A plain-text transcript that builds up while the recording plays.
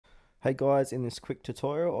Hey guys, in this quick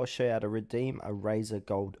tutorial I'll show you how to redeem a Razer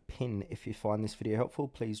Gold pin. If you find this video helpful,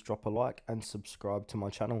 please drop a like and subscribe to my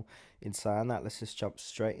channel. In saying that, let's just jump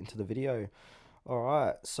straight into the video.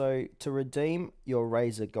 Alright, so to redeem your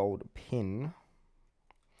Razer Gold pin,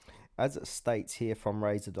 as it states here from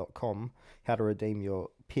Razer.com, how to redeem your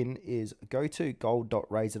pin is go to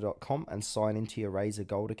gold.razer.com and sign into your Razer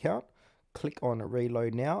Gold account. Click on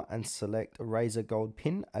reload now and select Razer Gold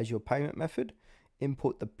pin as your payment method.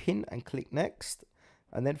 Input the pin and click next,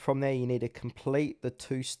 and then from there you need to complete the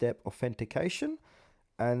two-step authentication,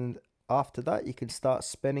 and after that you can start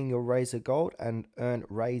spending your Razer Gold and earn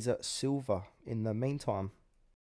Razer Silver in the meantime.